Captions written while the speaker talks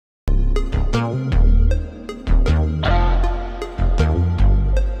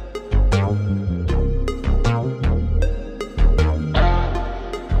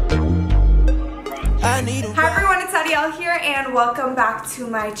and welcome back to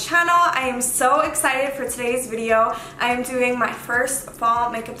my channel. I am so excited for today's video. I am doing my first fall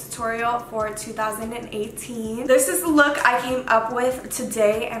makeup tutorial for 2018. This is the look I came up with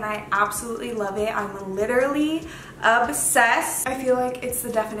today and I absolutely love it. I'm literally obsessed. I feel like it's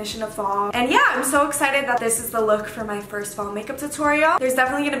the definition of fall. And yeah, I'm so excited that this is the look for my first fall makeup tutorial. There's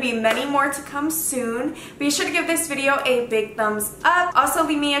definitely going to be many more to come soon. Be sure to give this video a big thumbs up. Also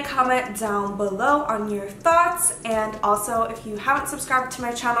leave me a comment down below on your thoughts, and also if you haven't subscribed to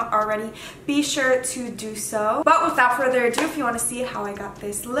my channel already, be sure to do so. But without further ado, if you want to see how I got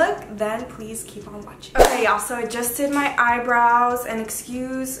this look, then please keep on watching. Okay y'all, so I just did my eyebrows, and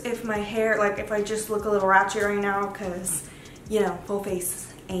excuse if my hair, like if I just look a little ratchet right now, because you know, full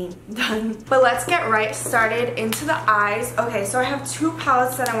face ain't done. But let's get right started into the eyes. Okay, so I have two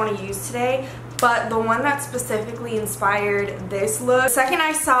palettes that I want to use today, but the one that specifically inspired this look, the second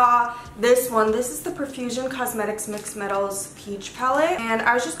I saw this one, this is the Profusion Cosmetics Mixed Metals Peach Palette, and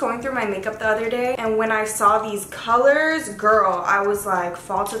I was just going through my makeup the other day, and when I saw these colors, girl, I was like,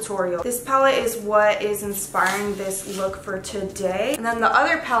 fall tutorial. This palette is what is inspiring this look for today. And then the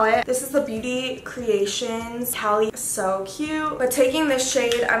other palette, this is the Beauty Creations Cali, so cute. But taking this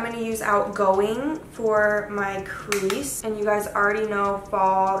shade, I'm going to use Outgoing for my crease, and you guys already know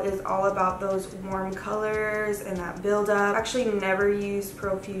fall is all about those warm colors and that buildup. Actually never used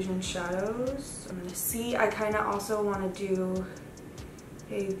Profusion shadows. I'm gonna see, I kind of also want to do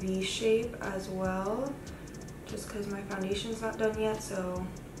a V shape as well, just because my foundation's not done yet, so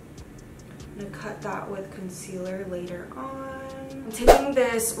I'm gonna cut that with concealer later on. I'm taking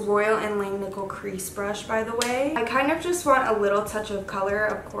this Royal & Langnickel crease brush, by the way. I kind of just want a little touch of color.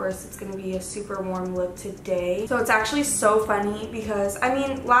 Of course, it's gonna be a super warm look today. So it's actually so funny because, I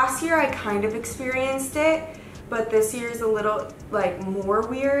mean, last year I kind of experienced it, but this year is a little like more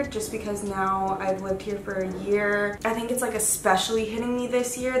weird just because now I've lived here for a year. I think it's like especially hitting me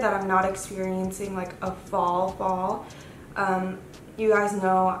this year that I'm not experiencing like a fall. You guys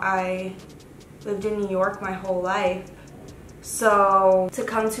know I lived in New York my whole life, so to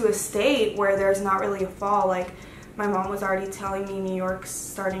come to a state where there's not really a fall, like my mom was already telling me New York's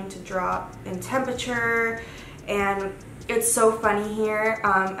starting to drop in temperature, and it's so funny here.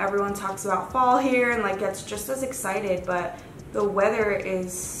 Everyone talks about fall here and like gets just as excited, but the weather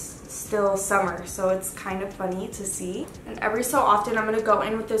is still summer, so it's kind of funny to see. And every so often I'm gonna go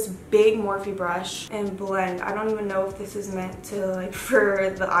in with this big Morphe brush and blend. I don't even know if this is meant to like for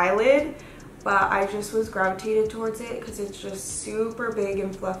the eyelid, but I just was gravitated towards it because it's just super big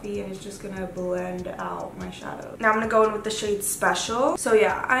and fluffy, and it's just gonna blend out my shadow. Now I'm gonna go in with the shade Special. So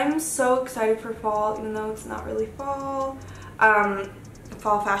yeah, I'm so excited for fall, even though it's not really fall.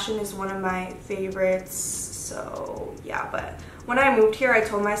 Fall fashion is one of my favorites, so yeah. But when I moved here, I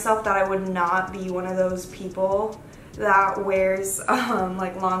told myself that I would not be one of those people that wears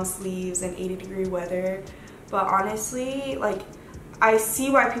like long sleeves in 80-degree weather. But honestly, like, I see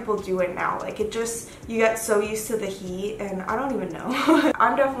why people do it now. Like, it just, you get so used to the heat, and I don't even know.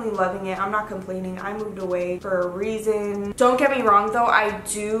 I'm definitely loving it. I'm not complaining. I moved away for a reason. Don't get me wrong though, I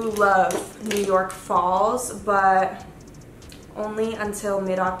do love New York falls, but only until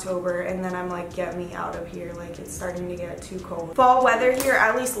mid-October, and then I'm like, get me out of here. Like, it's starting to get too cold. Fall weather here,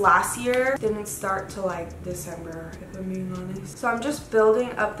 at least last year, didn't start till like December, if I'm being honest. So I'm just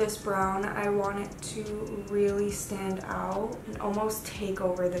building up this brown. I want it to really stand out and almost take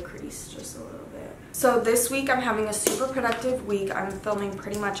over the crease just a little bit. So this week I'm having a super productive week. I'm filming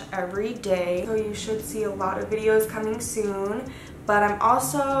pretty much every day, so you should see a lot of videos coming soon. But I'm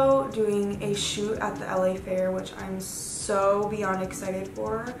also doing a shoot at the LA Fair, which I'm so beyond excited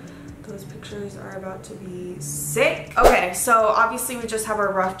for. Those pictures are about to be sick. Okay, so obviously we just have a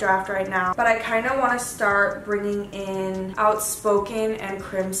rough draft right now, but I kind of want to start bringing in Outspoken and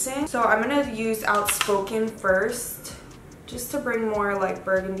Crimson. So I'm going to use Outspoken first, just to bring more like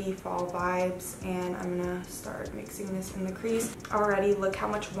burgundy fall vibes, and I'm gonna start mixing this in the crease. Already, look how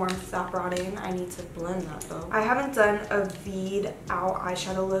much warmth that brought in. I need to blend that though. I haven't done a V'd out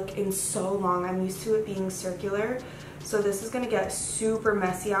eyeshadow look in so long. I'm used to it being circular, so this is gonna get super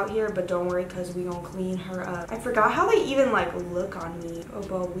messy out here, but don't worry because we gonna clean her up. I forgot how they even like look on me. Oh,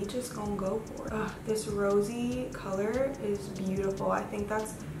 but we just gonna go for it. Ugh, this rosy color is beautiful. I think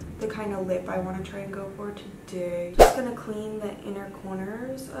that's the kind of lip I want to try and go for today. Just gonna clean the inner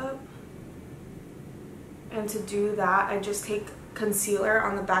corners up, and to do that I just take concealer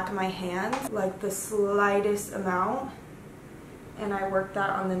on the back of my hand, like the slightest amount, and I work that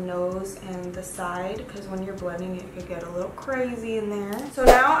on the nose and the side, because when you're blending it could get a little crazy in there. So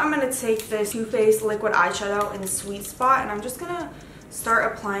now I'm gonna take this Too Faced liquid eyeshadow in Sweet Spot, and I'm just gonna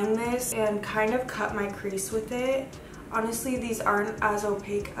start applying this and kind of cut my crease with it. Honestly, these aren't as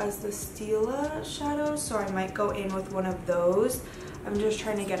opaque as the Stila shadows, so I might go in with one of those. I'm just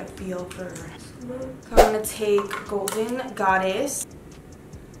trying to get a feel for this look. So I'm going to take Golden Goddess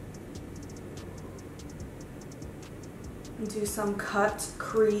and do some cut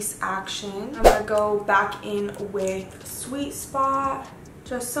crease action. I'm going to go back in with Sweet Spot,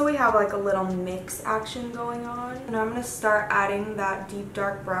 just so we have like a little mix action going on. And I'm going to start adding that deep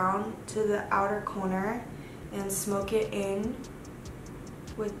dark brown to the outer corner and smoke it in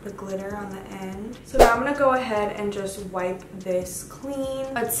with the glitter on the end. So now I'm going to go ahead and just wipe this clean.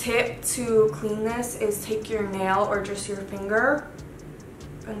 A tip to clean this is take your nail or just your finger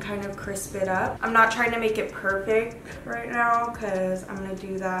and kind of crisp it up. I'm not trying to make it perfect right now because I'm going to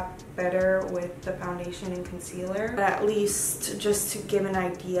do that better with the foundation and concealer, but at least just to give an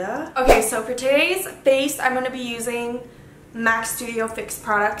idea. Okay, so for today's face, I'm going to be using MAC Studio Fix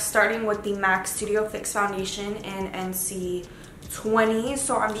products, starting with the MAC Studio Fix foundation in NC20.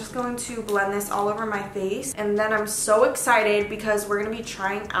 So I'm just going to blend this all over my face, and then I'm so excited because we're going to be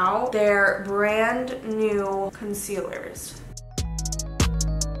trying out their brand new concealers.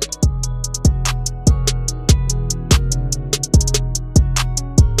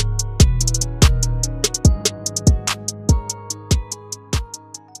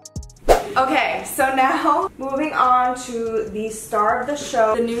 Okay, so now moving on to the star of the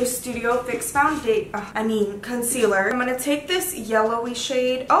show, the new Studio Fix concealer. I'm gonna take this yellowy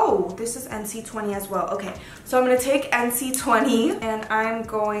shade. Oh, this is NC20 as well. Okay, so I'm gonna take NC20 and I'm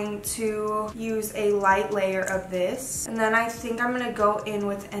going to use a light layer of this. And then I think I'm gonna go in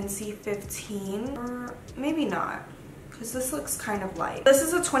with NC15, or maybe not, because this looks kind of light. This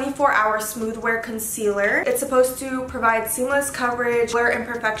is a 24-hour smooth wear concealer. It's supposed to provide seamless coverage, blur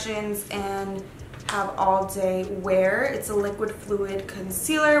imperfections, and have all day wear. It's a liquid fluid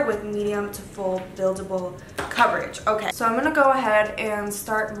concealer with medium to full buildable coverage. Okay, so I'm gonna go ahead and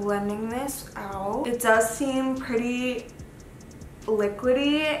start blending this out. It does seem pretty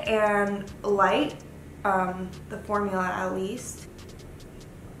liquidy and light, the formula at least.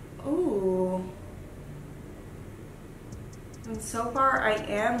 Ooh. And so far I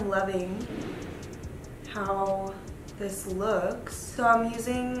am loving how this looks. So I'm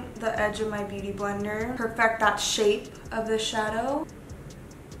using the edge of my beauty blender to perfect that shape of the shadow.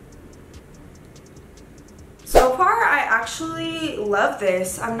 So far I actually love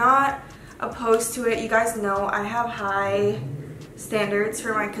this. I'm not opposed to it. You guys know I have high standards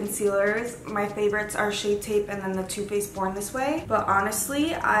for my concealers. My favorites are Shape Tape and then the Too Faced Born This Way. But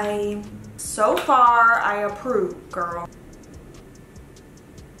honestly, so far I approve, girl.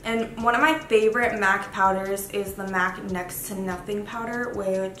 And one of my favorite MAC powders is the MAC Next to Nothing powder,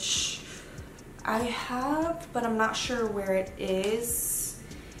 which I have, but I'm not sure where it is.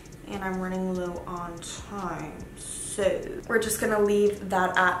 And I'm running low on time. So we're just gonna leave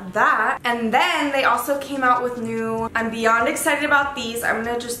that at that. And then they also came out with new, I'm beyond excited about these. I'm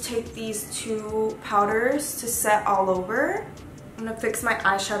gonna just take these two powders to set all over. I'm gonna fix my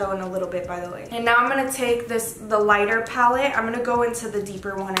eyeshadow in a little bit, by the way. And now I'm gonna take the lighter palette. I'm gonna go into the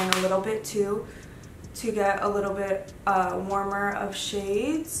deeper one in a little bit too, to get a little bit warmer of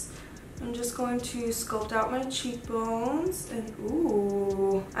shades. I'm just going to sculpt out my cheekbones, and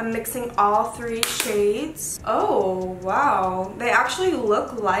ooh, I'm mixing all three shades. Oh, wow. They actually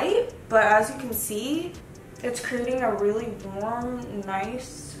look light, but as you can see, it's creating a really warm,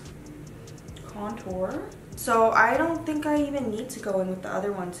 nice contour. So I don't think I even need to go in with the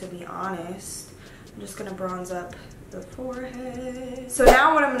other one, to be honest. I'm just gonna bronze up the forehead. So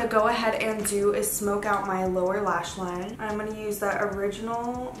now what I'm gonna go ahead and do is smoke out my lower lash line. I'm gonna use that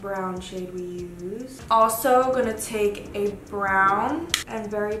original brown shade we used. Also gonna take a brown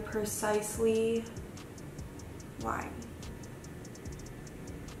and very precisely line.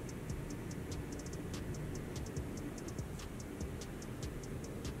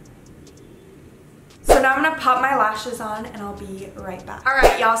 So now I'm gonna pop my lashes on and I'll be right back.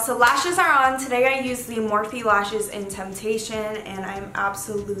 Alright y'all, so lashes are on. Today I used the Morphe lashes in Temptation and I'm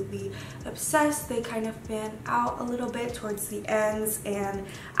absolutely obsessed. They kind of fan out a little bit towards the ends and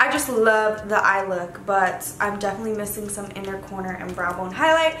I just love the eye look, but I'm definitely missing some inner corner and brow bone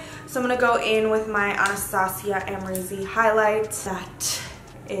highlight. So I'm gonna go in with my Anastasia Amrezy highlight. That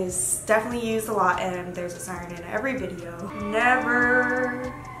is definitely used a lot and there's a siren in every video.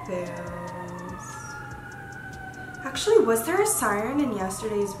 Never fails. Actually, was there a siren in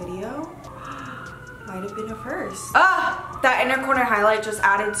yesterday's video? Might have been a first. Ah, that inner corner highlight just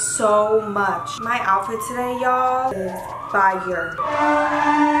added so much. My outfit today, y'all, is fire.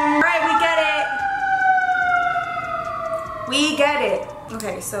 All right, we get it. We get it.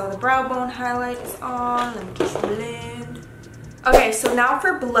 Okay, so the brow bone highlight is on. Let me just blend Okay, so now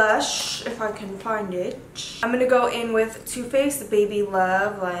for blush, if I can find it. I'm gonna go in with Too Faced Baby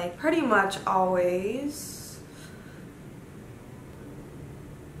Love, like pretty much always.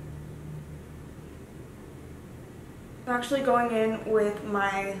 I'm actually going in with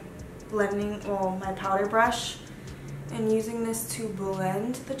my my powder brush and using this to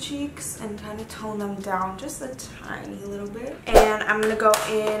blend the cheeks and kind of tone them down just a tiny little bit. And I'm gonna go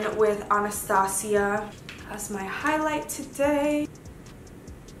in with Anastasia as my highlight today.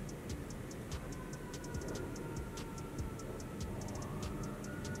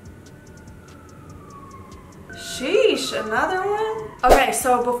 Sheesh, another one? Okay,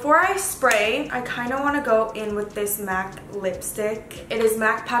 so before I spray, I kind of want to go in with this MAC lipstick. It is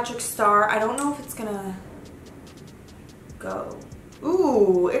MAC Patrick Star. I don't know if it's gonna go.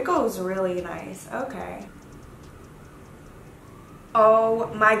 Ooh, it goes really nice. Okay.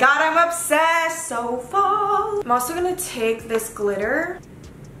 Oh my god, I'm obsessed. So fall. I'm also gonna take this glitter.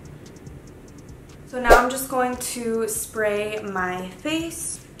 So now I'm just going to spray my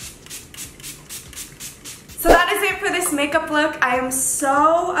face. So that is it for this makeup look. I am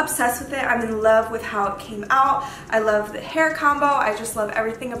so obsessed with it. I'm in love with how it came out. I love the hair combo. I just love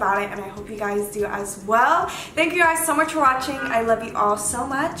everything about it, and I hope you guys do as well. Thank you guys so much for watching. I love you all so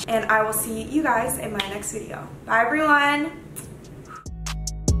much, and I will see you guys in my next video. Bye everyone.